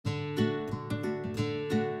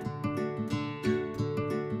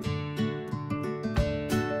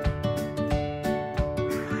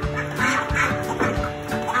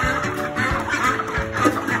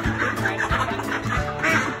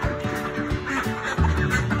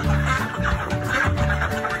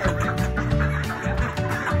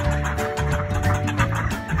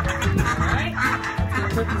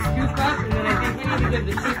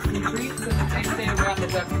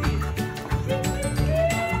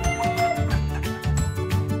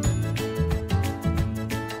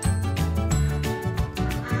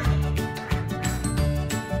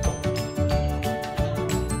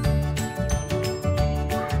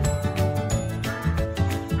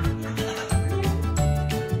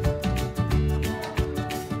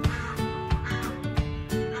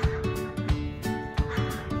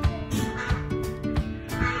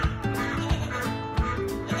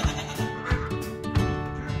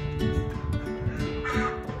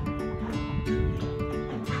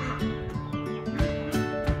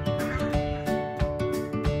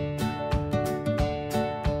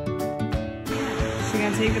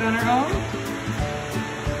take it on her own?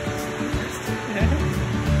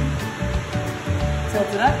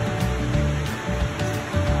 Tilt it up.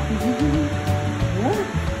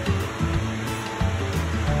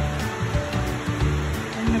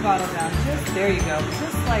 Bring the bottle down. Just there you go.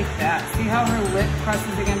 Just like that. See how her lip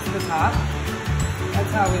presses against the top?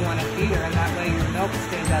 That's how we want to feed her, and that way your milk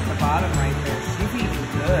stays at the bottom right there. She's eating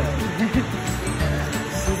good.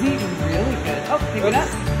 She's eating really good. Oh, pick it up.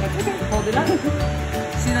 That's okay. Hold it up.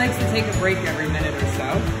 She likes to take a break every minute or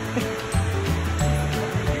so.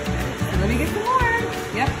 Let me get some more.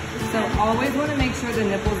 Yep. So always want to make sure the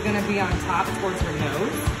nipple is going to be on top towards her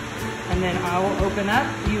nose. And then I will open up.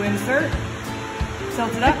 You insert.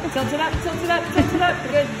 Tilt it up, tilt it up, tilt it up, tilt it up.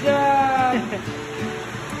 Good job.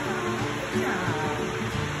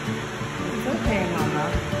 It's okay, Mama.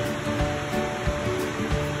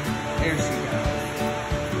 There she goes.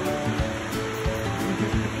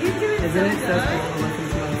 Isn't it so cool?